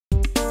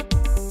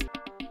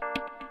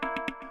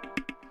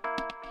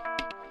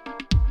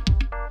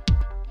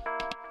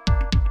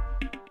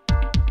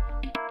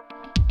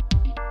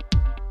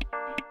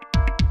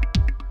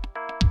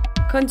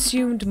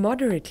Consumed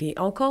moderately,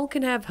 alcohol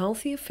can have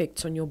healthy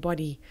effects on your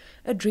body.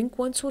 A drink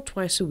once or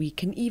twice a week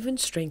can even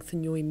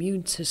strengthen your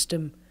immune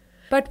system.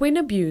 But when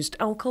abused,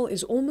 alcohol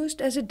is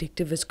almost as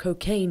addictive as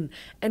cocaine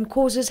and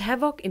causes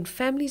havoc in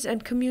families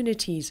and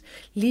communities,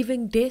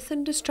 leaving death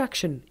and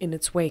destruction in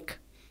its wake.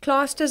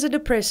 Classed as a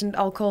depressant,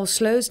 alcohol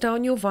slows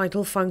down your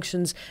vital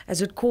functions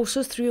as it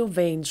courses through your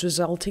veins,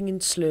 resulting in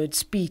slurred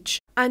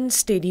speech,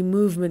 unsteady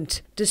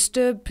movement,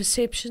 disturbed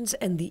perceptions,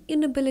 and the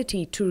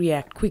inability to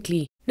react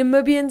quickly.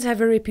 Namibians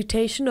have a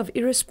reputation of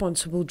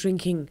irresponsible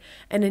drinking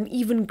and an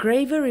even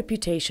graver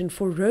reputation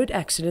for road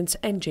accidents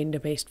and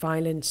gender-based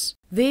violence.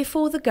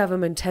 Therefore, the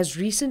government has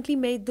recently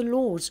made the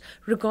laws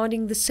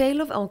regarding the sale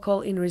of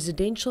alcohol in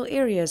residential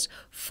areas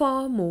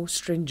far more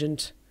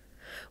stringent.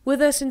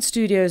 With us in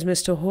studio is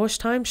Mr.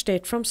 Horst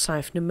Heimstedt from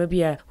SAIF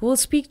Namibia, who will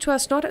speak to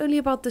us not only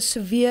about the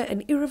severe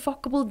and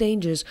irrevocable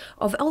dangers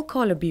of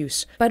alcohol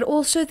abuse, but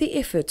also the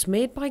efforts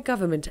made by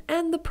government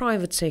and the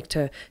private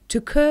sector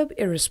to curb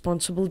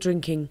irresponsible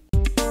drinking.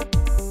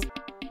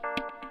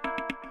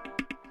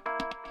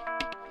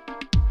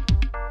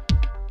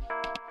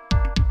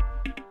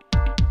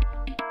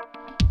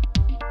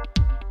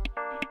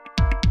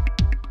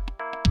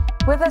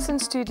 With us in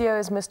studio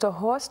is Mr.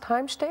 Horst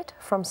Heimstedt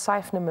from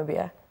SAIF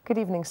Namibia. Good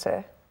evening,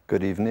 sir.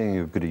 Good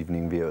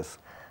evening, viewers.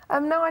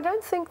 Now, I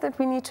don't think that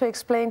we need to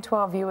explain to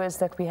our viewers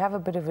that we have a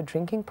bit of a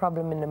drinking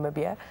problem in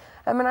Namibia.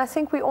 And I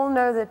think we all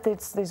know that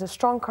there's a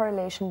strong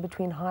correlation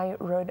between high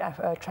road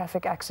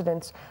traffic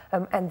accidents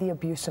and the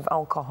abuse of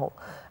alcohol.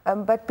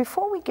 But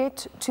before we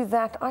get to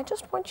that, I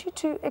just want you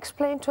to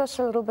explain to us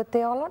a little bit.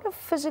 There are a lot of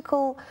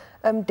physical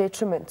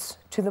detriments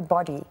to the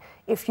body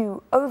if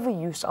you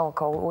overuse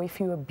alcohol or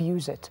if you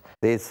abuse it.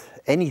 There's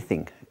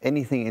anything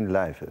in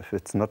life, if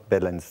it's not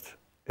balanced,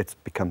 it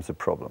becomes a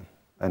problem,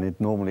 and it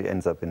normally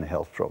ends up in a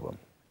health problem.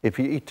 If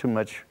you eat too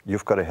much,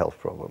 you've got a health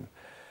problem.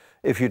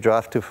 If you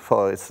drive too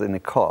fast in a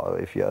car,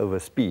 if you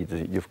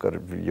overspeed, you've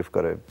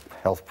got a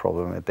health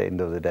problem at the end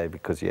of the day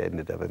because you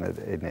ended up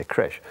in a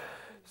crash.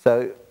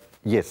 So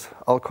yes,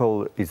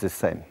 alcohol is the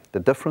same. The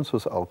difference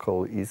with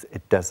alcohol is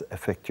it does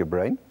affect your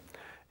brain.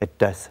 It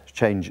does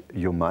change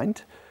your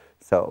mind.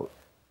 So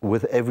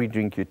with every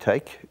drink you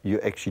take, you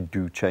actually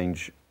do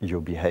change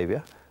your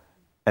behavior.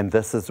 And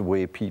this is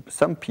where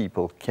some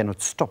people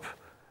cannot stop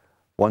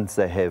once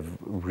they have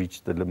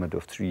reached the limit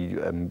of 3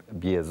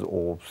 beers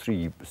or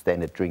 3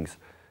 standard drinks.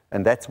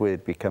 And that's where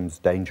it becomes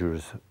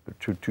dangerous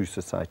to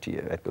society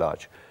at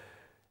large.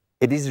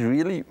 It is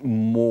really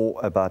more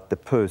about the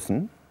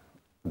person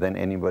than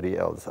anybody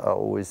else. I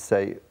always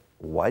say,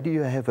 why do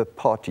you have a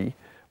party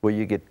where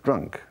you get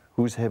drunk?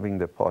 Who's having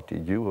the party,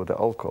 you or the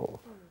alcohol?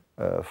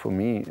 For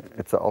me,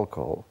 it's the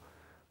alcohol.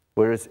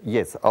 Whereas,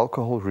 yes,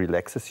 alcohol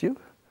relaxes you.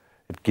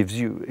 It gives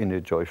you in a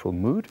joyful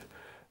mood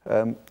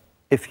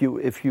if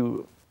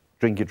you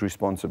drink it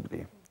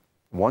responsibly.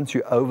 Once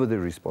you're over the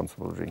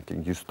responsible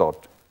drinking, you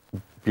start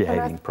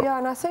behaving properly. Yeah,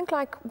 and I think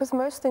like with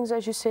most things,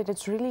 as you said,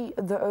 it's really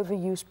the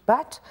overuse.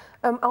 But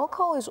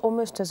alcohol is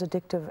almost as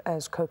addictive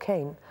as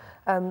cocaine.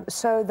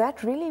 So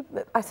that really,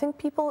 I think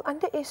people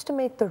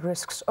underestimate the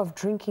risks of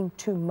drinking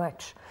too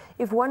much.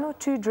 If 1 or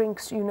 2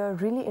 drinks,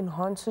 really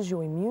enhances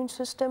your immune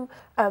system.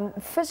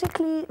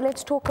 Physically,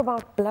 let's talk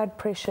about blood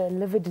pressure,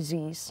 liver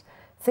disease,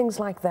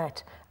 things like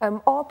that.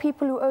 Are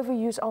people who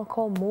overuse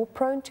alcohol more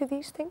prone to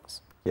these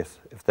things? Yes,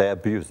 if they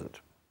abuse it.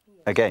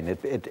 Again,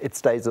 it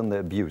stays on the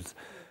abuse.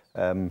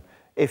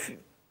 If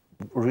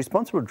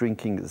responsible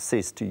drinking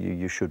says to you,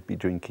 you should be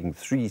drinking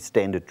 3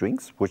 standard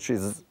drinks, which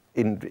is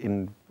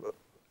in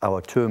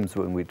our terms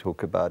when we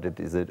talk about it,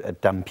 is a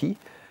dumpy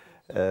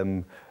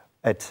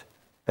at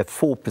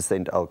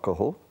 4%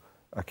 alcohol.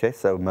 Okay,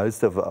 so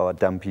most of our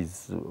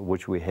dumpies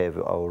which we have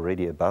are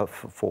already above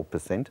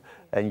 4%,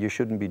 and you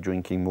shouldn't be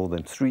drinking more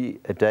than 3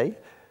 a day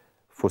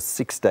for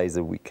 6 days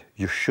a week.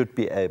 You should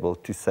be able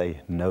to say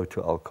no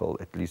to alcohol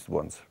at least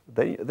once.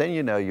 Then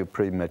you know you're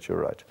pretty much all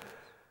right.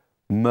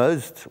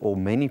 Most or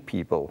many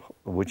people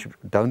which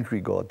don't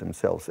regard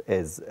themselves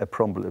as a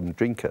problem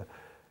drinker,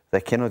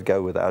 they cannot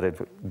go without a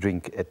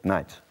drink at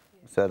night.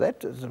 So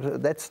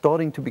that's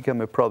starting to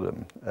become a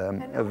problem.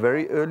 A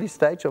very early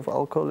stage of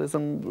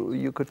alcoholism,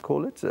 you could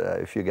call it.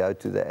 If you go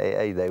to the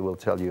AA, they will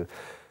tell you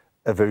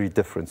a very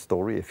different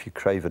story. If you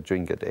crave a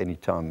drink at any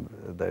time,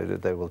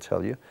 they will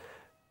tell you.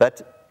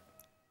 But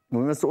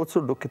we must also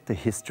look at the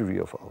history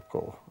of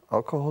alcohol.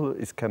 Alcohol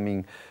is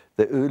coming,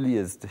 the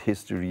earliest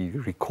history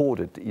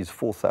recorded is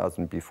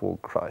 4000 before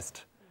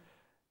Christ.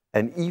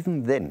 And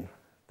even then,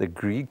 the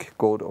Greek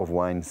god of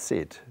wine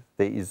said,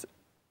 there is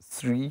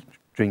 3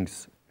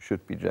 drinks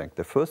should be drank.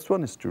 The first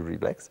one is to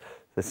relax,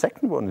 the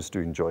second one is to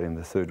enjoy, and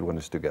the third one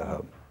is to go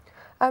home.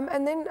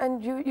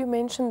 And you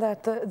mentioned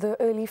that the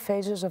early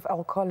phases of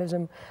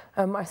alcoholism,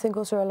 I think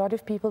also a lot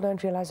of people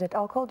don't realize that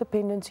alcohol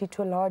dependency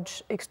to a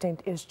large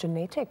extent is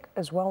genetic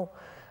as well.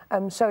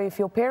 So if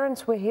your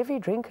parents were heavy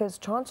drinkers,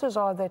 chances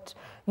are that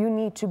you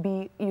need to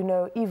be,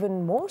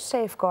 even more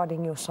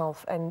safeguarding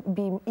yourself and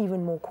be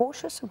even more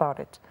cautious about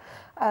it.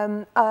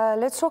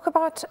 Let's talk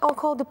about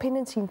alcohol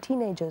dependency in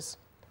teenagers.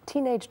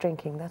 teenage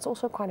drinking, that's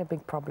also quite a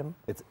big problem.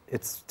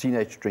 It's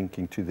teenage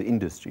drinking to the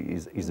industry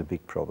is a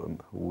big problem.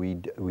 We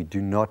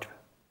do not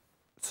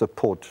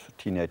support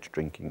teenage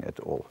drinking at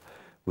all.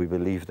 We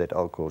believe that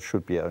alcohol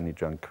should be only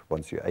drunk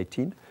once you're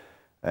 18.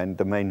 And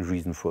the main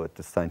reason for it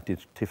is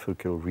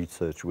scientific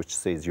research, which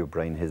says your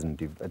brain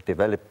hasn't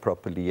developed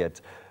properly yet.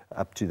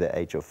 Up to the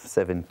age of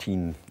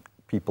 17,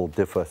 people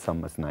differ,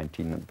 some as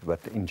 19,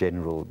 but in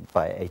general,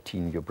 by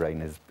 18, your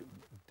brain has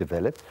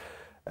developed.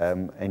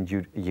 And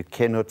you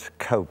cannot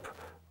cope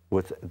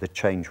with the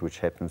change which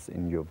happens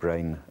in your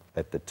brain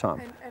at the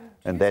time.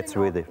 And that's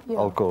where the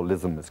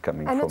alcoholism is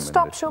coming from. And it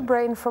stops your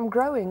brain from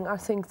growing. I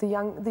think the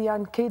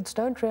young kids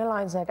don't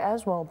realize that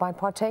as well. By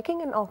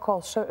partaking in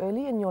alcohol so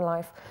early in your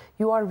life,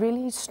 you are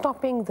really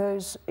stopping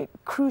those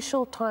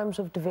crucial times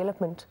of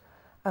development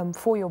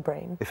for your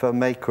brain. If I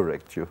may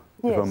correct you,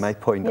 if I may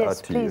point out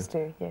to you. Yes, please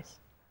do, yes.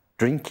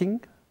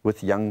 Drinking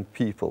with young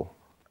people,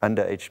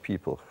 underage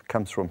people,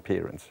 comes from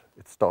parents.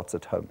 It starts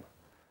at home.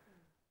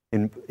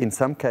 In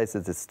some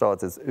cases, it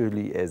starts as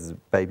early as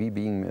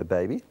being a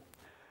baby,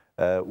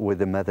 where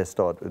the mother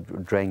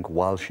drank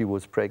while she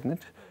was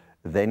pregnant.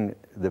 Then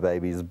the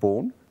baby is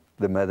born.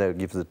 The mother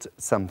gives it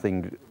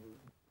something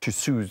to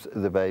soothe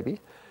the baby.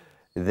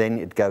 Then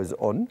it goes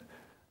on.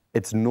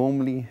 It's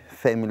normally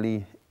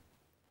family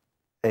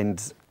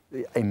and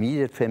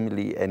immediate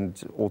family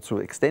and also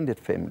extended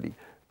family,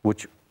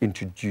 which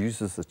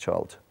introduces the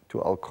child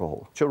to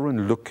alcohol.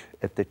 Children look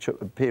at their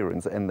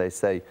parents and they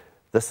say,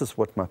 this is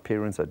what my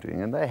parents are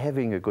doing, and they're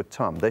having a good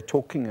time. They're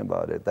talking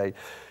about it. They're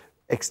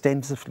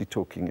extensively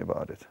talking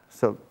about it.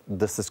 So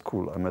this is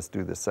cool. I must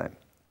do the same.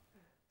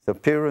 So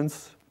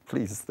parents,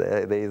 please,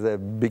 there's a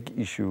big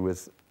issue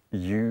with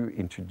you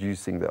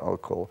introducing the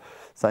alcohol.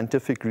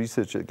 Scientific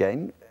research,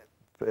 again,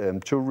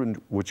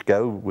 children which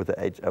go with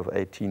the age of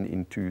 18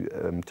 into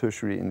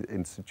tertiary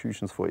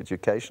institutions for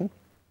education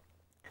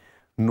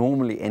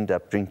normally end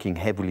up drinking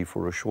heavily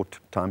for a short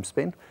time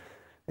span.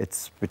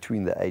 It's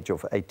between the age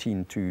of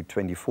 18 to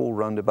 24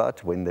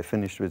 roundabout, when they're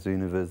finished with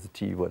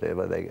university,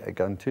 whatever they are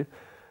going to.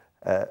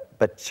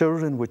 But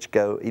children which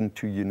go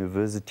into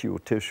university or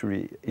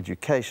tertiary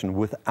education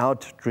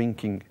without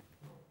drinking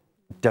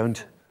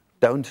don't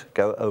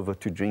go over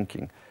to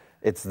drinking.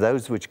 It's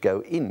those which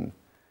go in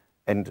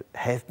and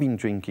have been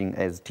drinking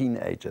as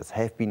teenagers,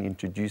 have been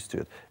introduced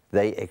to it,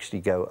 they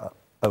actually go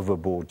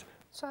overboard.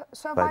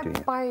 So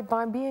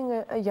by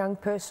being a young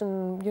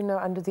person, you know,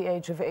 under the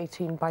age of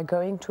 18, by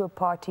going to a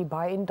party,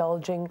 by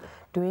indulging,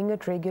 doing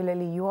it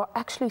regularly, you are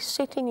actually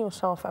setting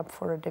yourself up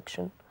for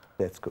addiction.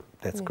 That's good.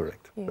 That's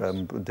correct.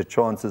 Yes. The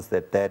chances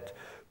that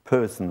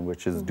person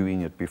which is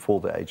doing it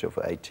before the age of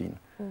 18,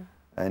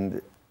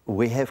 and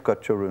we have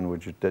got children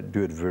which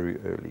do it very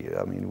early.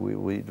 I mean,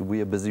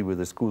 we are busy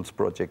with a schools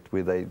project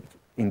where they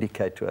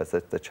indicate to us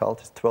that the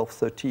child is 12,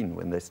 13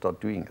 when they start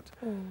doing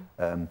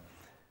it.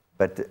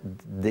 But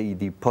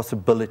the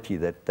possibility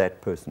that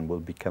that person will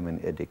become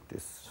an addict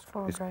is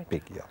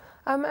big, yeah.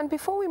 And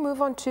before we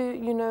move on to,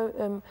 you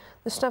know,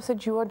 the stuff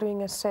that you are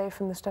doing as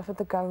SAFE and the stuff that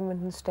the government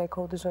and the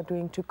stakeholders are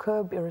doing to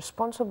curb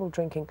irresponsible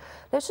drinking,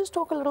 let's just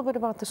talk a little bit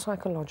about the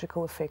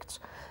psychological effects.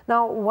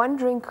 Now, one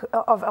drink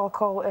of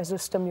alcohol has a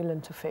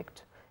stimulant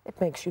effect. It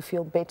makes you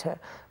feel better.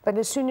 But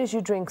as soon as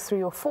you drink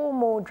 3 or 4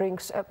 more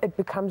drinks, it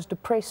becomes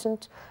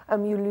depressant.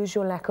 You lose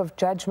your lack of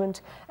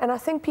judgment. And I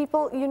think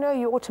people, you know,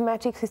 you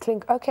automatically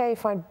think, okay,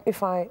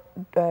 if I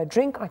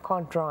drink, I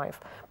can't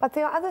drive. But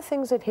there are other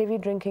things that heavy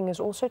drinking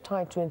is also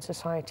tied to in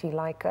society,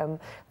 like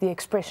the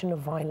expression of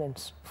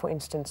violence, for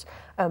instance,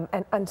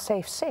 and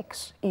unsafe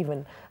sex,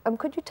 even.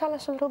 Could you tell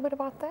us a little bit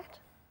about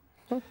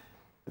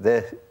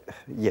that?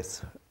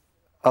 Yes,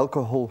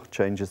 alcohol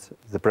changes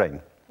the brain.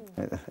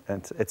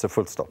 And it's a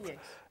full stop. Yes.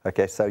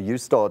 Okay, so you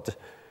start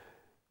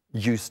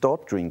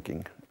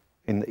drinking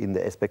in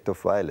the aspect of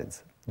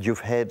violence. You've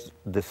had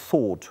the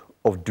thought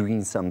of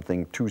doing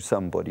something to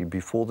somebody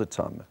before the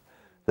time.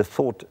 The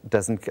thought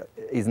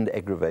isn't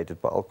aggravated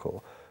by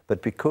alcohol,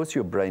 but because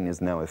your brain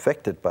is now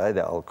affected by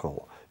the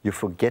alcohol, you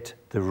forget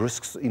the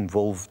risks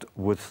involved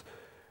with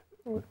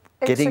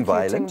getting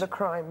violent, the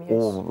crime, yes,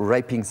 or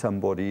raping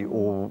somebody,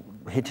 or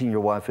hitting your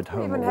wife at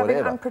home, even or whatever.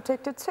 Having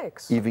unprotected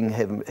sex. Even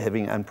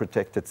having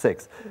unprotected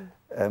sex.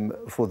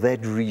 For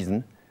that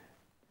reason,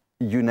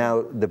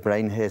 the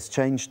brain has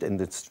changed and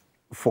it's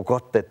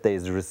forgot that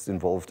there's risks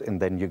involved,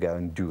 and then you go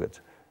and do it.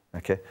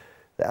 Okay,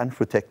 the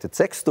unprotected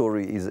sex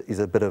story is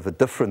a bit of a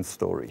different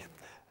story.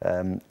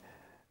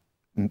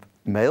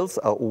 Males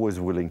are always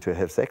willing to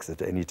have sex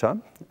at any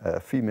time.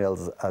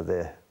 Females are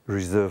the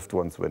reserved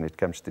ones when it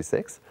comes to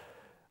sex.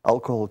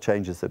 Alcohol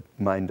changes the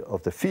mind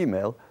of the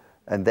female,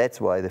 and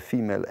that's why the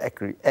female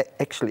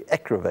actually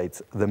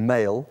aggravates the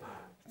male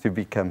to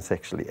become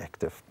sexually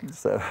active.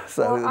 So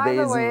well,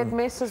 either way, it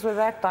messes with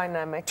that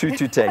dynamic. Two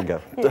to tango.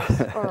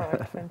 Yes, all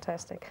right,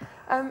 fantastic.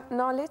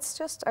 Now let's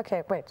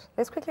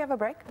quickly have a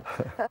break.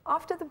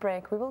 After the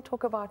break, we will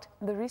talk about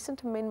the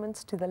recent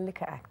amendments to the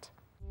Liquor Act.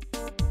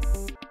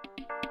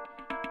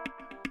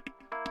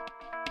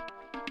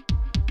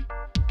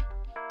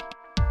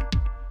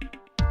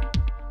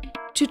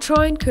 To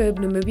try and curb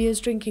Namibia's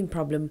drinking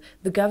problem,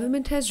 the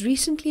government has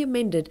recently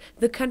amended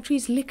the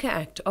country's Liquor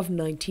Act of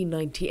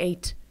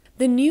 1998.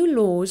 The new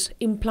laws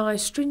imply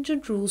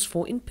stringent rules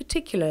for, in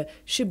particular,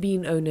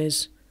 shebeen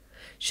owners.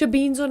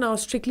 Shebeens are now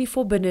strictly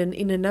forbidden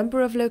in a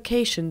number of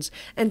locations,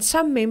 and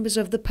some members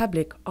of the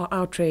public are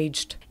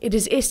outraged. It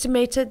is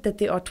estimated that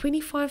there are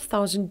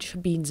 25,000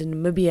 shebeens in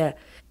Namibia,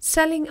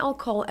 selling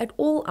alcohol at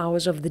all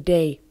hours of the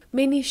day.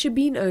 Many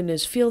shebeen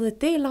owners feel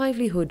that their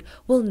livelihood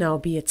will now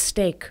be at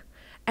stake,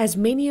 as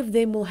many of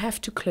them will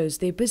have to close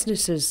their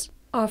businesses.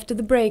 After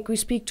the break, we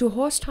speak to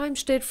Horst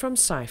Heimstedt from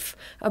SAIF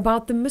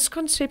about the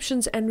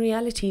misconceptions and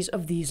realities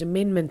of these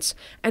amendments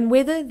and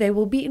whether they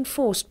will be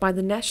enforced by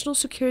the National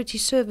Security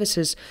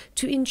Services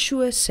to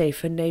ensure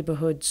safer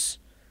neighborhoods.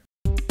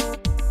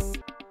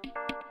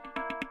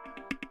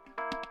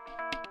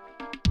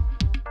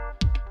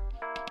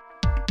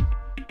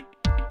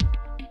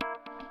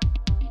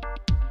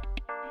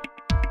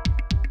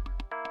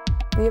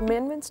 The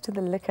amendments to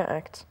the Liquor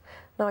Act.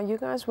 Now, you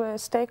guys were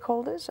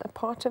stakeholders, a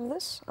part of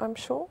this, I'm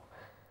sure?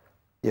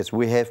 Yes,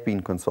 we have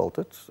been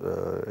consulted.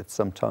 It's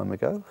some time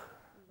ago.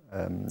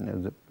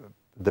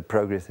 The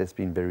progress has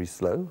been very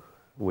slow.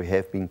 We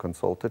have been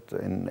consulted,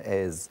 and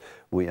as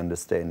we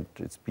understand,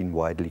 it's been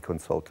widely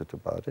consulted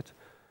about it.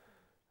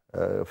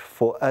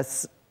 For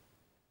us,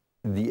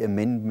 the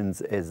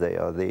amendments as they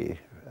are there,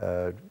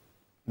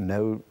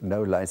 no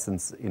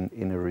license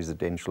in a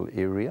residential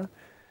area,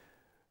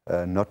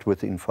 not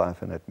within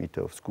 500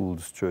 meters of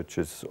schools,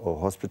 churches, or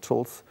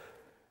hospitals.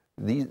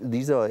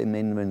 These are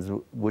amendments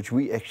which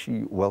we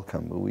actually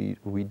welcome.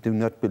 We do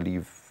not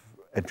believe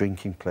a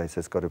drinking place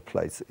has got a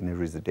place in a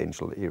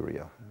residential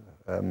area.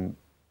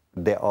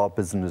 There are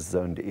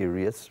business-zoned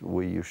areas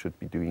where you should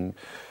be doing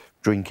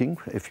drinking.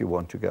 If you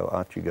want to go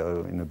out, you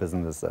go in a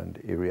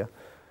business-zoned area.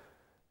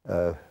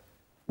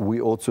 We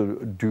also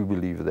do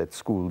believe that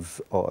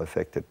schools are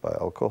affected by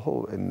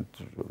alcohol, and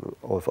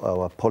of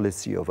our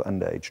policy of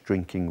underage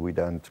drinking, we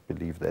don't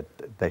believe that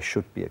they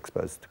should be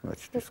exposed too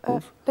much to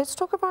schools. Let's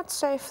talk about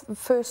SAFE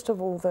first of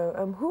all, though.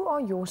 Who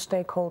are your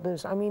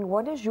stakeholders? I mean,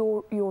 what is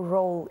your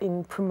role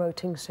in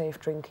promoting safe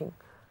drinking?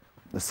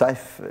 The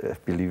SAFE,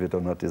 believe it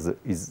or not,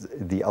 is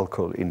the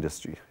alcohol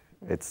industry.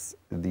 It's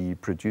the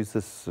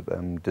producers,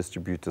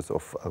 distributors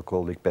of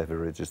alcoholic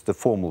beverages, the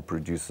formal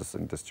producers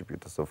and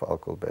distributors of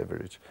alcohol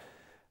beverage.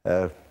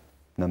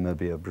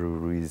 Namibia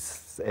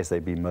Breweries,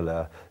 SAB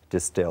Miller,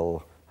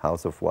 Distel,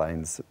 House of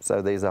Wines.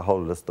 So there's a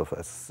whole list of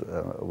us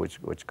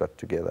which got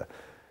together.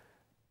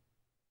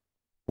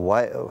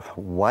 Why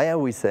are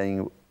we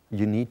saying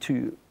you need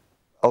to,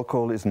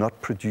 alcohol is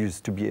not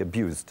produced to be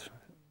abused.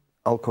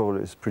 Alcohol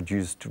is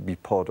produced to be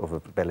part of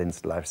a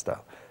balanced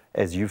lifestyle.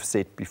 As you've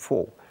said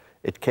before,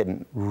 it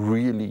can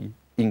really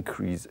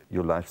increase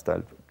your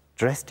lifestyle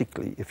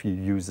drastically if you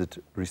use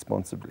it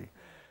responsibly.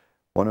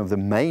 One of the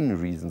main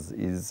reasons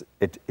is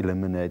it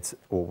eliminates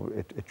or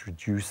it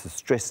reduces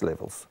stress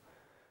levels.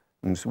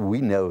 And so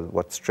we know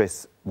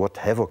what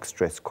havoc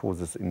stress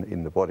causes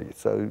in the body.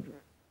 So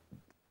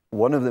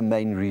one of the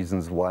main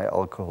reasons why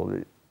alcohol,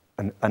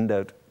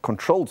 under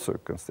controlled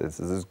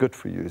circumstances, is good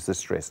for you is the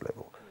stress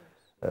level.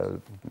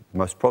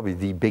 Most probably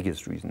the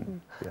biggest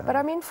reason. Yeah. But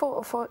I mean,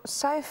 for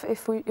SAFE,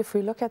 if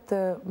we look at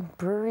the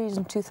breweries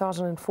in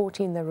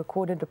 2014, they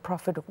recorded a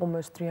profit of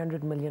almost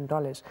 $300 million.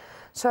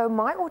 So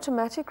my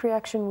automatic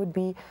reaction would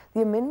be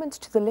the amendments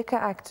to the Liquor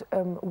Act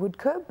would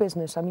curb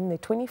business. I mean, there are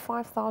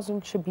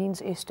 25,000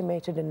 shebeens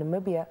estimated in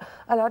Namibia.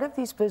 A lot of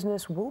these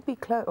businesses will be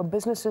closed, or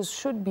businesses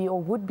should be or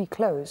would be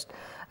closed.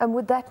 And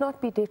would that not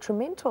be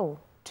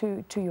detrimental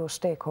to your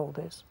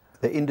stakeholders?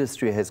 The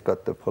industry has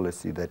got the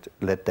policy that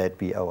let that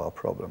be our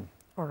problem.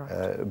 All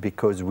right.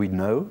 Because we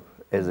know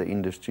as an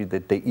industry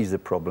that there is a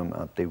problem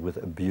out there with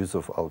abuse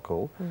of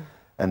alcohol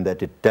and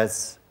that it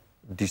does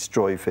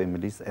destroy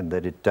families and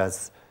that it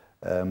does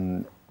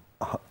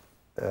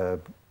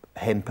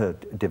hamper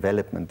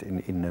development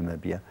in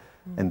Namibia.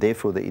 And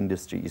therefore the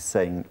industry is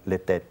saying,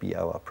 let that be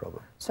our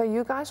problem. So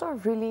you guys are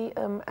really,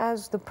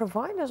 as the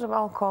providers of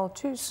alcohol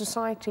to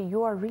society,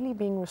 you are really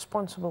being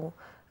responsible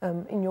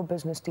in your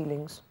business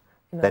dealings.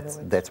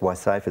 That's why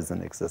SAIF is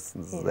in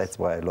existence. Yes. That's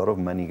why a lot of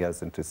money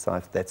goes into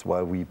SAIF. That's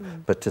why we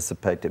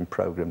participate in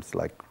programs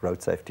like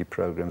road safety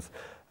programs,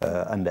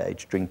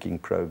 underage drinking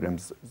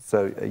programs.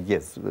 So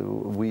yes,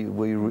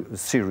 we're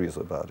serious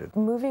about it.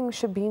 Moving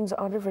shebeens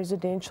out of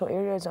residential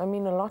areas, I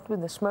mean, a lot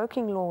with the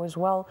smoking law as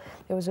well.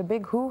 There was a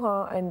big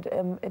hoo-ha, and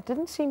it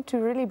didn't seem to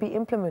really be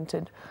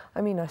implemented.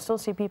 I mean, I still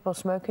see people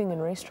smoking in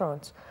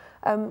restaurants.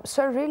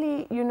 So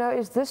really, you know,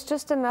 is this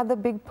just another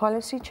big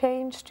policy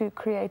change to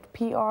create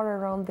PR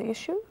around the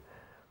issue?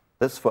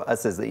 This for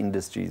us as the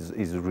industry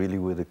is really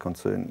where the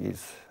concern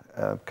is.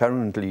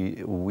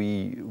 Currently,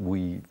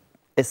 we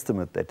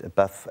estimate that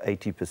above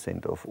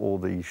 80% of all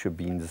the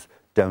shebeens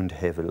don't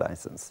have a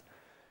license.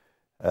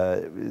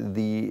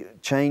 The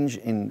change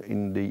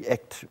in the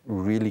act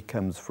really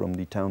comes from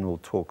the town hall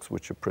talks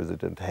which the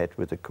president had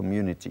with the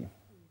community.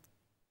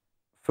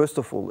 First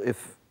of all,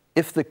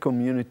 if the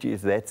community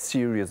is that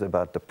serious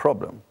about the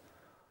problem,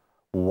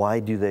 why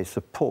do they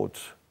support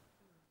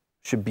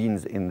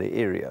shebeens in the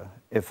area.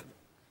 If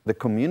the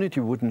community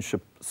wouldn't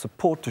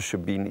support the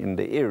shebeen in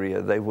the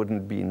area, they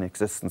wouldn't be in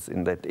existence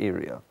in that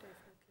area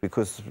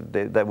because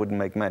they wouldn't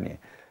make money.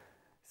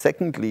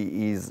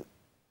 Secondly is,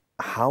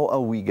 how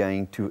are we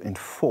going to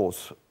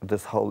enforce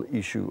this whole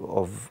issue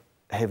of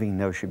having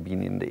no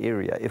shebeen in the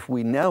area? If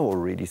we're now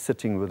already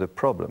sitting with a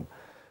problem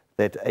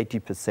that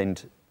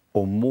 80%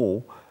 or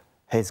more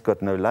has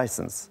got no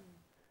license,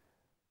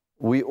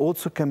 we're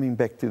also coming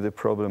back to the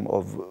problem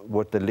of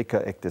what the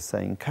Liquor Act is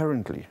saying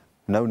currently.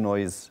 No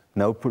noise,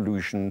 no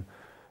pollution,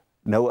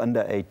 no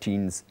under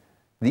 18s.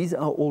 These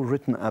are all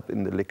written up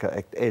in the Liquor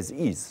Act as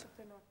is.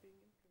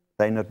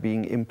 They're not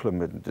being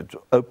implemented.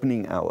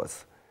 Opening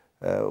hours.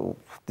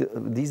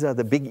 These are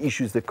the big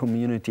issues the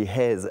community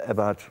has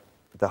about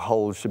the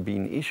whole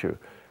shebeen issue.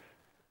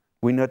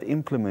 We're not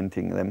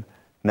implementing them.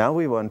 Now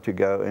we want to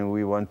go and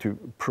we want to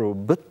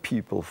prohibit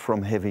people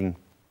from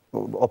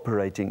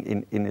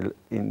operating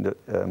in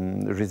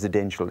the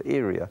residential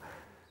area.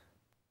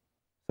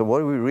 So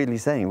what are we really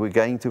saying? We're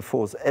going to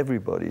force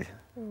everybody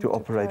to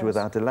operate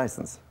without a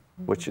license,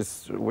 which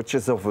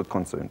is of a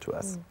concern to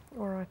us.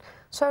 All right.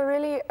 So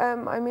really,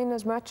 I mean,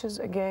 as much as,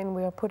 again,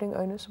 we are putting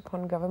onus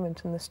upon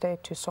government and the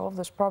state to solve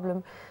this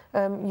problem,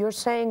 you're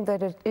saying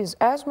that it is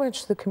as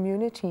much the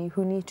community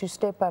who need to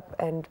step up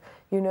and,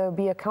 you know,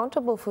 be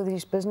accountable for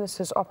these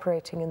businesses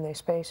operating in their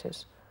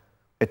spaces.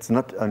 It's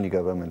not only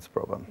government's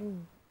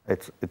problem.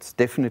 It's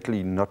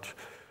definitely not.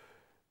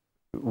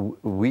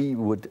 We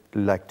would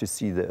like to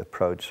see the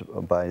approach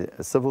by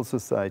civil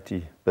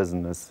society,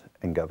 business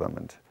and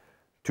government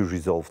to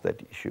resolve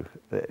that issue.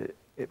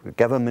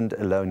 Government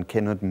alone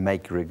cannot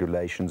make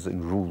regulations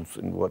and rules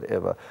and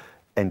whatever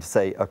and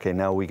say, okay,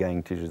 now we're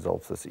going to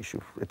resolve this issue.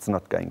 It's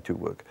not going to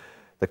work.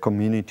 The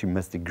community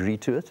must agree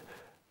to it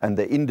and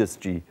the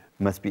industry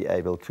must be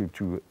able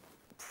to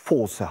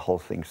force the whole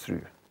thing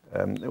through,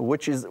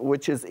 which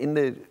is in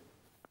the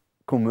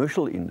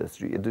commercial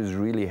industry, it is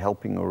really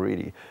helping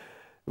already.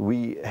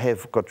 We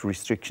have got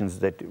restrictions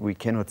that we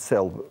cannot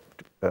sell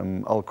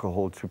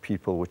alcohol to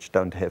people which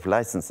don't have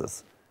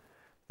licenses.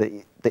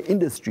 The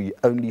industry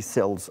only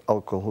sells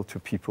alcohol to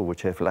people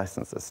which have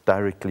licenses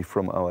directly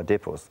from our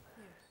depots.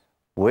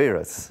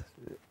 Whereas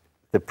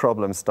the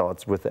problem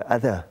starts with the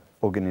other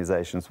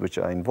organizations which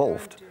are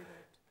involved.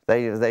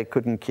 They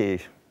couldn't care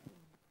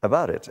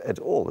about it at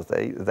all.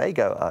 They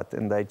go out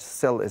and they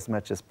sell as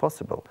much as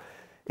possible.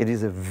 It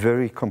is a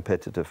very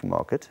competitive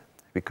market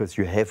because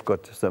you have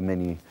got so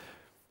many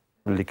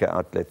liquor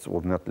outlets,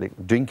 or not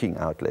drinking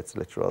outlets,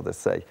 let's rather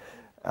say,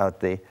 out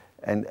there.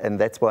 And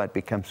that's why it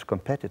becomes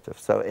competitive.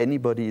 So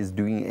anybody is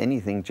doing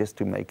anything just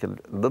to make a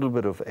little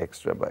bit of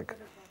extra buck.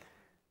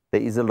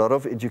 There is a lot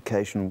of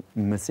education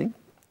missing.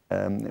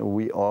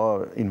 We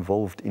are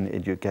involved in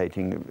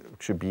educating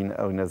shebeen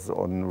owners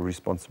on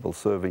responsible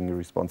serving,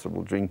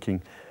 responsible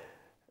drinking.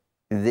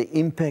 The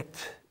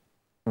impact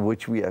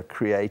which we are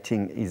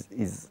creating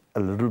is a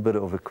little bit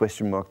of a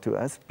question mark to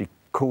us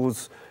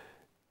because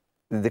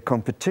the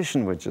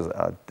competition which is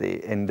out there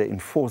and the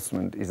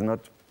enforcement is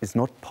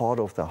not part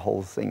of the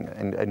whole thing.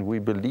 And we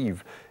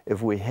believe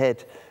if we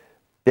had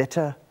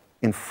better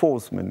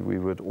enforcement, we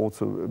would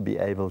also be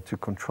able to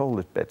control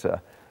it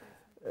better.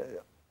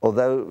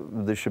 Although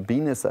the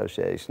Shebeen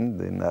Association,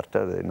 the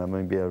NARTA, the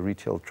Namibia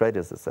Retail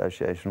Traders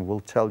Association, will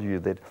tell you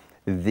that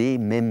their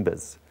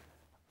members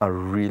are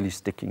really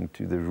sticking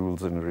to the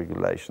rules and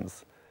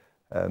regulations.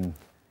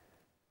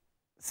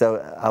 So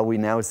are we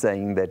now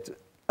saying that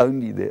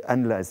only the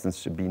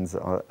unlicensed shebeens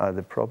are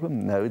the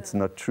problem? No, it's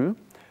not true,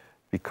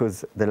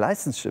 because the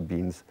licensed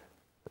shebeens,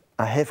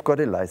 I have got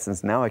a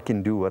license, now I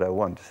can do what I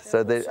want.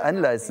 So the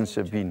unlicensed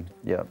shebeen,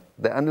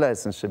 the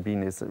unlicensed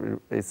shebeen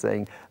is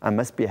saying, I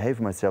must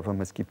behave myself, I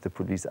must keep the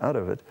police out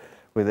of it.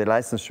 Where the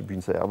licensed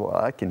shebeen say, oh, well,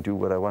 I can do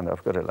what I want,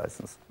 I've got a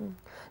license.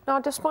 Now,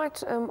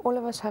 despite all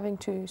of us having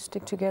to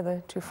stick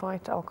together to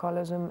fight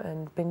alcoholism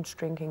and binge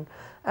drinking,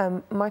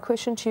 my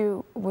question to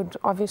you would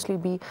obviously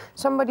be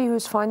somebody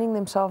who's finding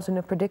themselves in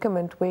a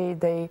predicament where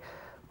they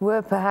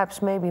were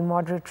perhaps maybe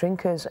moderate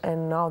drinkers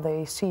and now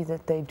they see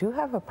that they do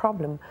have a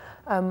problem.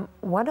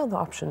 What are the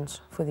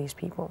options for these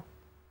people?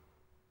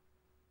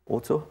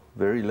 Also,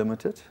 very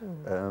limited.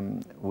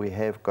 We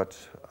have got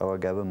our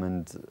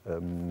government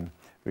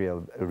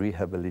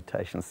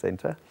rehabilitation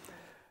center,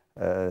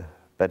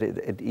 but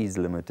it is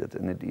limited,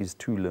 and it is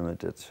too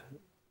limited.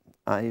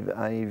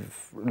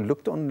 I've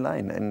looked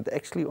online, and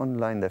actually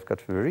online they've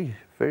got very,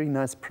 very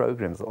nice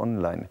programs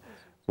online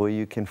where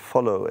you can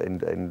follow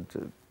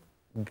and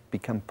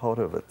become part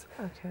of it.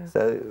 Okay.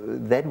 So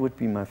that would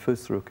be my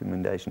first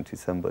recommendation to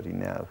somebody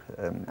now.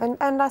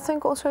 And I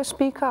think also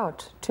speak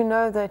out, to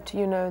know that,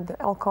 you know,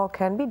 the alcohol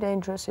can be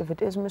dangerous if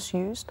it is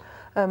misused,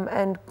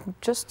 and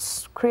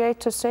just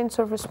create a sense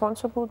of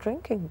responsible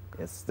drinking.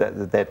 Yes,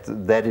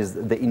 that is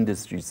the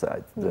industry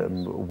side,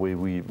 where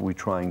we're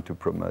trying to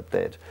promote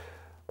that.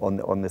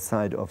 On the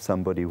side of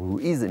somebody who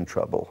is in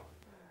trouble,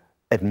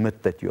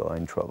 admit that you are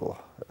in trouble.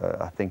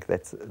 I think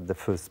that's the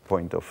first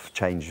point of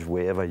change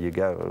wherever you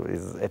go,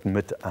 is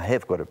admit I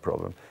have got a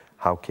problem.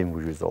 How can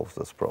we resolve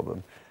this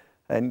problem?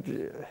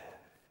 And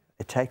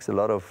It takes a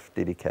lot of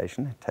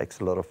dedication, it takes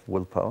a lot of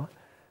willpower,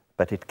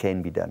 but it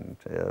can be done.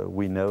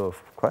 We know of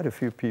quite a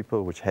few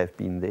people which have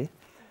been there.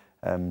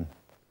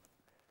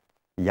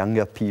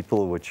 Younger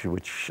people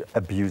which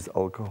abuse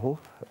alcohol.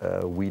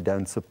 We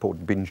don't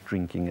support binge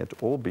drinking at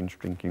all. Binge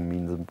drinking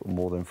means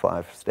more than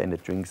 5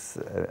 standard drinks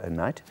a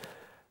night.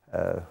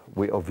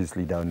 We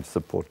obviously don't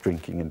support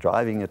drinking and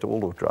driving at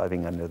all, or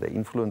driving under the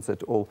influence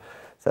at all.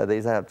 So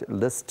there's a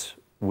list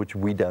which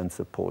we don't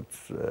support.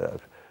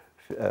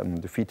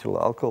 The fetal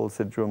alcohol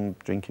syndrome,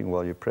 drinking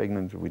while you're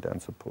pregnant, we don't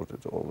support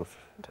at all.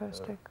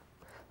 Fantastic.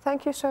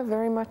 Thank you so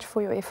very much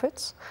for your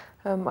efforts.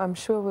 I'm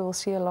sure we will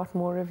see a lot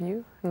more of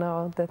you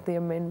now that the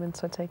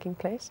amendments are taking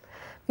place.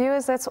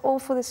 Viewers, that's all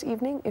for this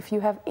evening. If you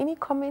have any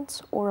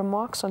comments or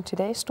remarks on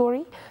today's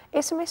story,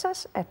 SMS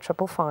us at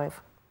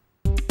 555.